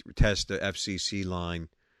I had to test the FCC line,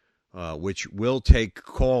 which will take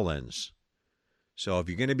call-ins. So if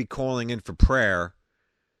you're going to be calling in for prayer,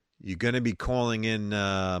 you're going to be calling in,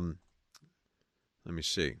 let me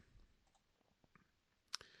see.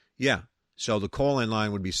 Yeah, so the call-in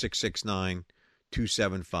line would be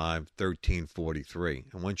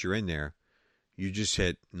 669-275-1343. And once you're in there, you just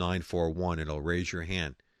hit 941. It'll raise your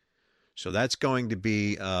hand. So that's going to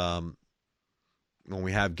be when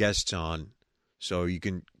we have guests on. So you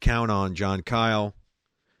can count on John Kyle.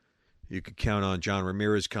 You can count on John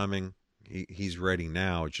Ramirez coming. He's ready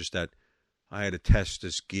now. It's just that I had to test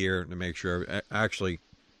this gear to make sure. Actually,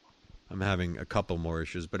 I'm having a couple more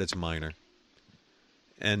issues, but it's minor.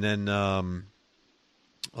 And then,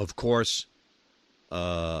 of course,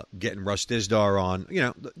 getting Russ Dizdar on. You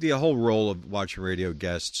know, the whole role of Watchman Radio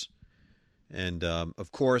guests. And,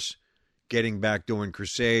 of course, getting back doing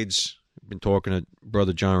crusades. I've been talking to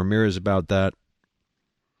Brother John Ramirez about that.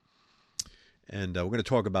 And we're going to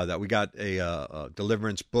talk about that. We got a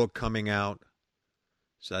deliverance book coming out,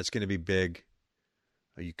 so that's going to be big.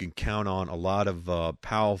 You can count on a lot of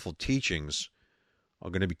powerful teachings are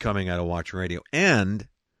going to be coming out of Watchman Radio. And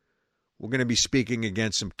we're going to be speaking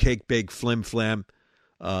against some cake, bake, flim-flam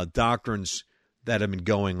doctrines that have been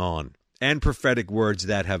going on and prophetic words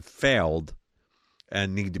that have failed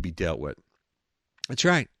and need to be dealt with. That's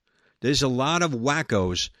right. There's a lot of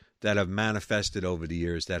wackos that have manifested over the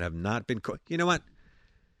years that have not been. You know what?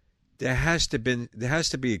 There has to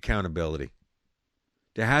be accountability.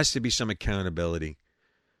 There has to be some accountability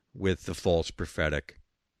with the false prophetic.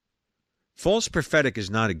 False prophetic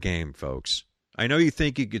is not a game, folks. I know you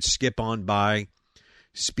think you could skip on by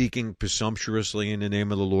speaking presumptuously in the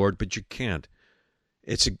name of the Lord, but you can't.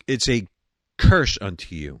 It's a curse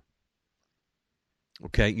unto you.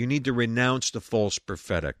 Okay? You need to renounce the false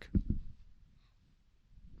prophetic.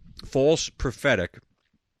 False prophetic,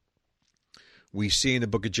 we see in the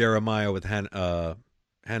book of Jeremiah with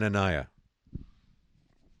Hananiah.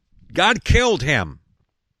 God killed him.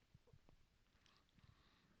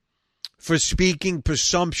 for speaking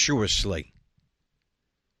presumptuously.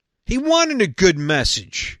 He wanted a good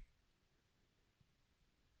message.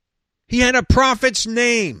 He had a prophet's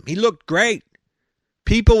name. He looked great.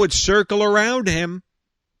 People would circle around him.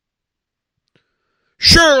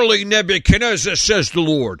 Surely Nebuchadnezzar, says the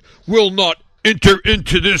Lord, will not enter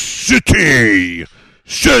into this city,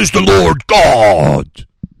 says the Lord God.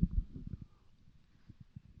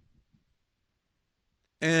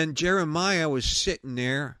 And Jeremiah was sitting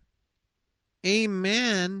there.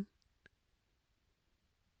 Amen.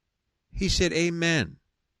 He said, amen,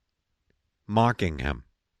 mocking him,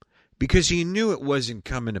 because he knew it wasn't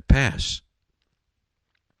coming to pass.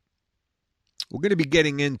 We're going to be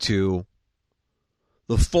getting into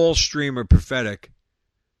the false streamer prophetic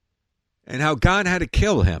and how God had to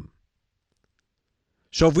kill him.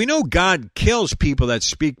 So if we know God kills people that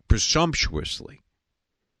speak presumptuously,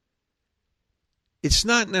 it's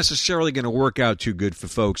not necessarily going to work out too good for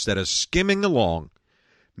folks that are skimming along,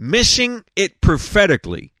 missing it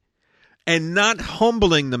prophetically, and not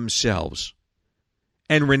humbling themselves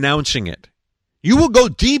and renouncing it. You will go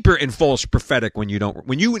deeper in false prophetic when you don't.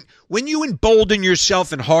 When you embolden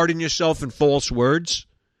yourself and harden yourself in false words,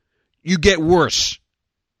 you get worse.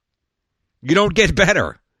 You don't get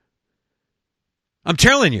better. I'm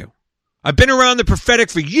telling you. I've been around the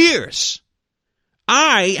prophetic for years.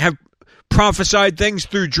 I have prophesied things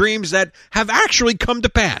through dreams that have actually come to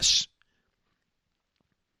pass.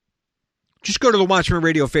 Just go to the Watchman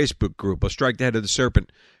Radio Facebook group. I'll strike the head of the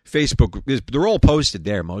serpent Facebook group. They're all posted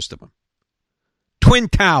there, most of them. Twin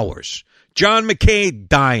Towers. John McCain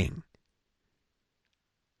dying.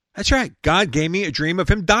 That's right. God gave me a dream of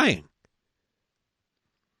him dying.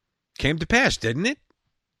 Came to pass, didn't it?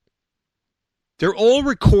 They're all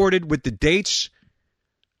recorded with the dates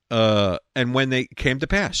and when they came to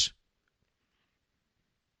pass.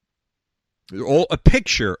 They're all a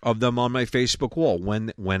picture of them on my Facebook wall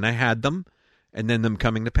when I had them and then them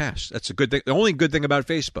coming to pass. That's a good thing. The only good thing about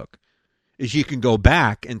Facebook is you can go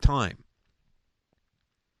back in time.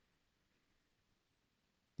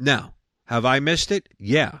 Now, have I missed it?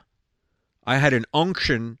 Yeah. I had an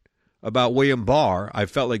unction about William Barr. I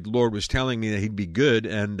felt like the Lord was telling me that he'd be good,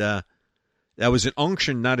 and that was an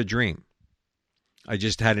unction, not a dream. I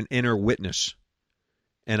just had an inner witness.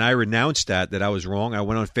 And I renounced that I was wrong. I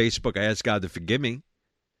went on Facebook. I asked God to forgive me.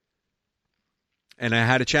 And I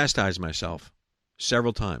had to chastise myself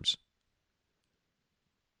several times.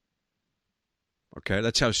 Okay,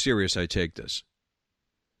 that's how serious I take this.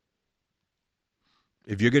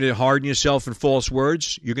 If you're going to harden yourself in false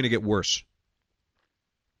words, you're going to get worse.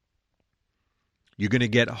 You're going to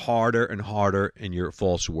get harder and harder in your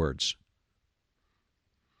false words.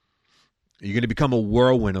 You're going to become a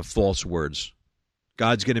whirlwind of false words.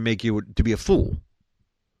 God's going to make you to be a fool.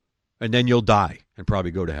 And then you'll die and probably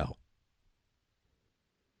go to hell.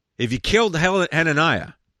 If you killed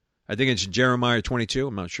Hananiah, I think it's Jeremiah 22,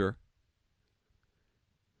 I'm not sure,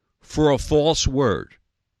 for a false word,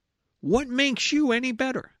 what makes you any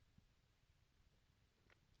better?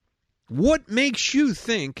 What makes you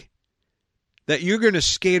think that you're going to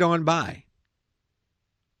skate on by?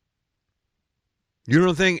 You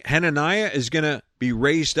don't think Hananiah is going to be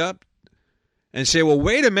raised up and say, well,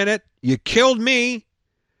 wait a minute, you killed me,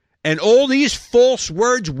 and all these false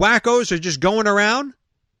words, wackos, are just going around?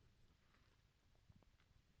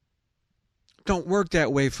 Don't work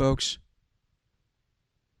that way, folks.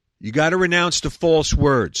 You got to renounce the false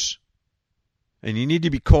words. And you need to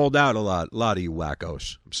be called out a lot of you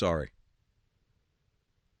wackos. I'm sorry.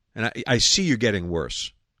 And I see you're getting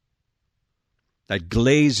worse. That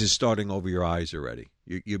glaze is starting over your eyes already.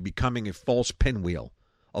 You're becoming a false pinwheel.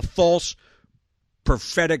 A false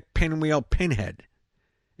prophetic pinwheel pinhead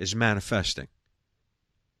is manifesting.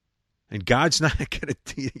 And God's not going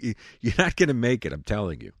to, you're not going to make it, I'm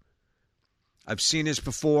telling you. I've seen this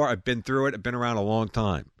before. I've been through it. I've been around a long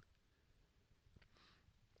time.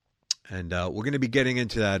 And we're going to be getting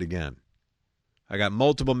into that again. I got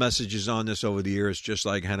multiple messages on this over the years, just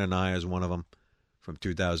like Hananiah is one of them from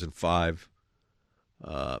 2005.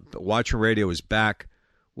 But Watcher Radio is back.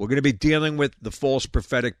 We're going to be dealing with the false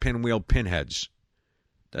prophetic pinwheel pinheads.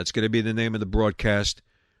 That's going to be the name of the broadcast.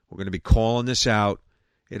 We're going to be calling this out.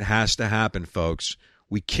 It has to happen, folks.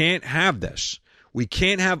 We can't have this. We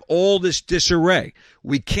can't have all this disarray.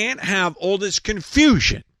 We can't have all this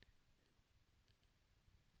confusion.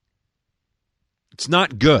 It's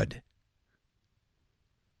not good.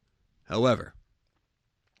 However,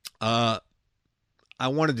 I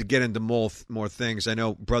wanted to get into more things. I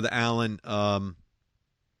know Brother Allen, what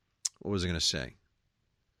was I going to say?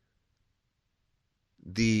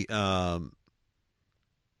 The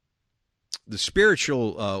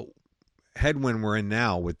spiritual headwind we're in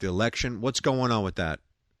now with the election. What's going on with that?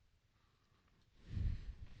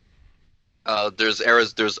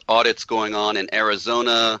 There's audits going on in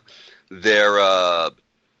Arizona. The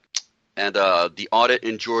audit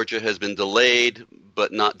in Georgia has been delayed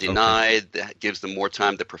but not denied. Okay. That gives them more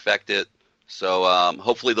time to perfect it. So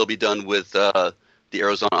hopefully they'll be done with the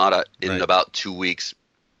Arizona audit in about 2 weeks,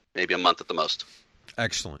 maybe a month at the most.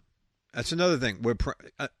 Excellent. That's another thing.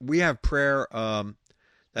 We have prayer.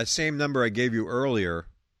 That same number I gave you earlier.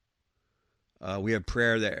 We have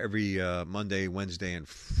prayer there every Monday, Wednesday, and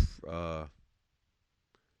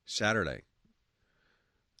Saturday.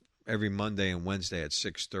 Every Monday and Wednesday at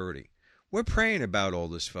 6:30. We're praying about all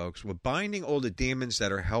this, folks. We're binding all the demons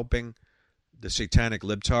that are helping the satanic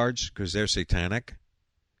libtards because they're satanic,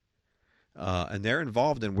 and they're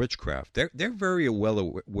involved in witchcraft. They're very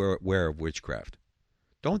well aware of witchcraft.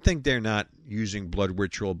 Don't think they're not using blood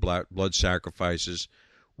ritual, blood sacrifices,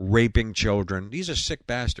 raping children. These are sick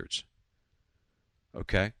bastards.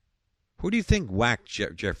 Okay? Who do you think whacked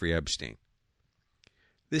Jeffrey Epstein?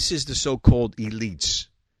 This is the so-called elites.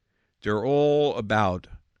 They're all about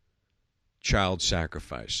child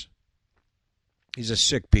sacrifice. These are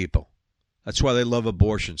sick people. That's why they love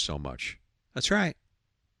abortion so much. That's right.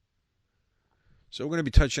 So we're going to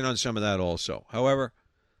be touching on some of that also. However,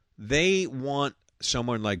 they want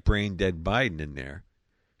someone like Brain Dead Biden in there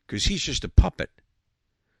because he's just a puppet.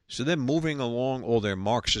 So they're moving along all their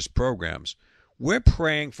Marxist programs. We're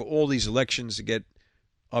praying for all these elections to get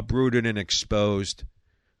uprooted and exposed.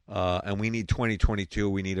 And we need 2022.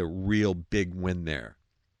 We need a real big win there.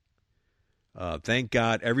 Thank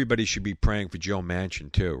God. Everybody should be praying for Joe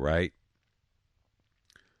Manchin too, right?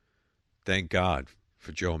 Thank God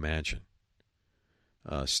for Joe Manchin.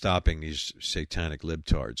 Stopping these satanic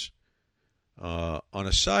libtards. On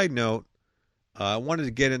a side note, I wanted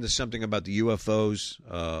to get into something about the UFOs.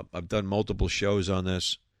 I've done multiple shows on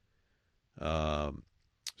this.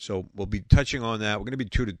 So we'll be touching on that. We're going to be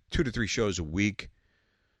two to three shows a week.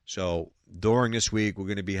 So during this week, we're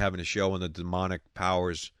going to be having a show on the demonic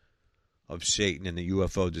powers of Satan and the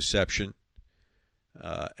UFO deception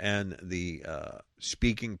and the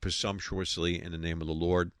speaking presumptuously in the name of the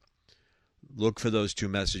Lord. Look for those two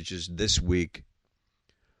messages this week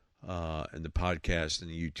in the podcast and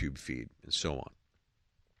the YouTube feed and so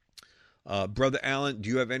on. Brother Allen, do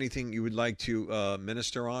you have anything you would like to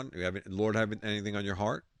minister on? Do you have, Lord, have anything on your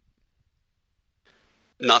heart?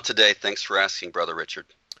 Not today. Thanks for asking, Brother Richard.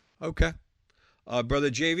 Okay.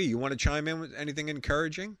 Brother JV, you want to chime in with anything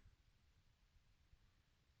encouraging?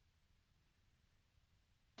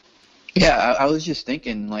 Yeah, I was just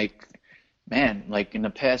thinking, man, in the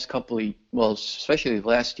past especially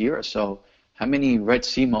last year or so, how many Red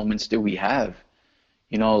Sea moments did we have?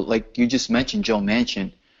 You know, like you just mentioned Joe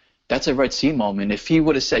Manchin. That's a Red Sea moment. If he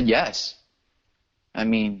would have said yes, I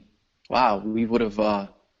mean, wow, we would have,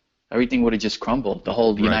 everything would have just crumbled. The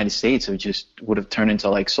whole United States would have turned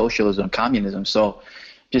into socialism, communism. So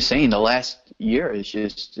just saying the last year it's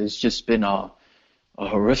just been a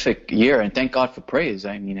horrific year, and thank God for praise.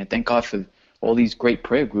 I mean, and thank God for all these great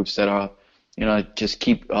prayer groups that are, just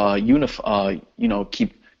keep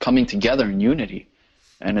keep coming together in unity.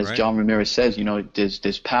 And as John Ramirez says,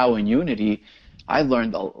 there's power in unity. I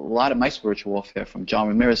learned a lot of my spiritual warfare from John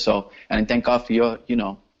Ramirez. So, and thank God for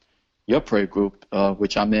your prayer group,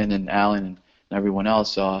 which I'm in, and Alan and everyone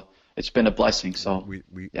else. It's been a blessing. So we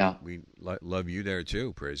love you there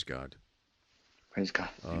too. Praise God. Praise God.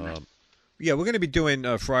 Yeah, we're going to be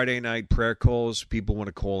doing Friday night prayer calls. People want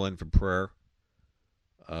to call in for prayer.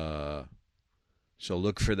 So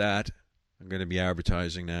look for that. I'm going to be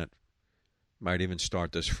advertising that. Might even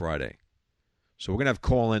start this Friday. So we're going to have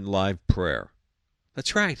call-in live prayer.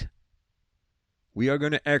 That's right. We are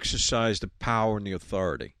going to exercise the power and the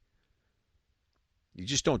authority. You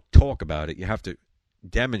just don't talk about it. You have to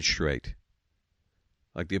demonstrate.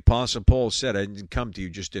 Like the Apostle Paul said, I didn't come to you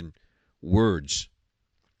just in words,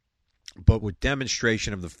 but with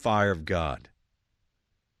demonstration of the fire of God.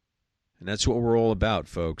 And that's what we're all about,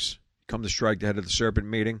 folks. Come to Strike the Head of the Serpent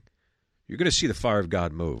meeting, you're going to see the fire of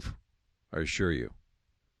God move, I assure you.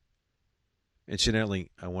 Incidentally,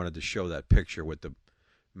 I wanted to show that picture with the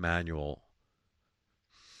manual,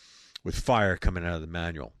 with fire coming out of the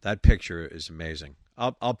manual. That picture is amazing.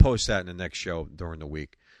 I'll post that in the next show during the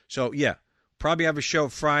week. So, yeah, probably have a show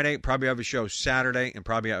Friday, probably have a show Saturday, and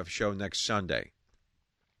probably have a show next Sunday.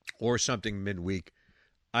 Or something midweek.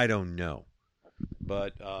 I don't know.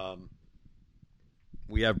 But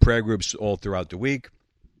we have prayer groups all throughout the week.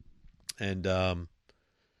 And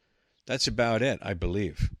that's about it, I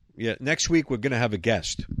believe. Yeah, next week we're going to have a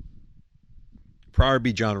guest. Probably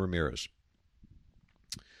be John Ramirez.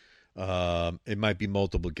 It might be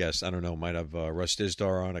multiple guests. I don't know. Might have Russ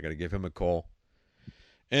Dizdar on. I got to give him a call.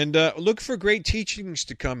 And look for great teachings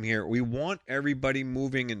to come here. We want everybody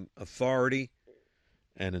moving in authority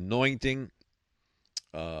and anointing.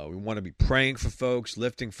 We want to be praying for folks,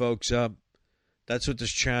 lifting folks up. That's what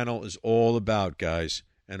this channel is all about, guys.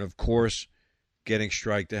 And, of course, getting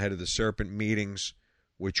Strike the Head of the Serpent meetings,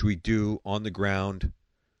 which we do on the ground,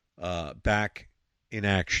 back in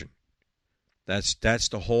action. That's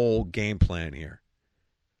the whole game plan here.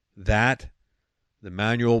 That, the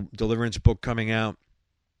manual deliverance book coming out,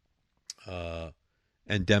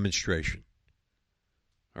 and demonstration.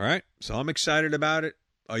 All right? So I'm excited about it.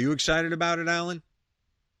 Are you excited about it, Alan?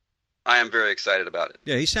 I am very excited about it.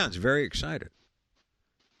 Yeah, he sounds very excited.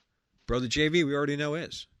 Brother JV, we already know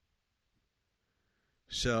is.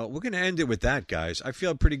 So we're going to end it with that, guys. I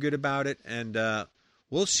feel pretty good about it, and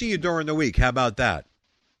we'll see you during the week. How about that?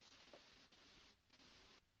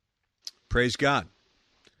 Praise God.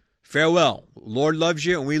 Farewell. Lord loves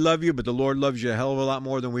you, and we love you, but the Lord loves you a hell of a lot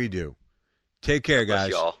more than we do. Take care, guys.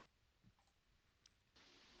 Bless y'all.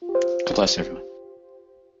 God bless everyone.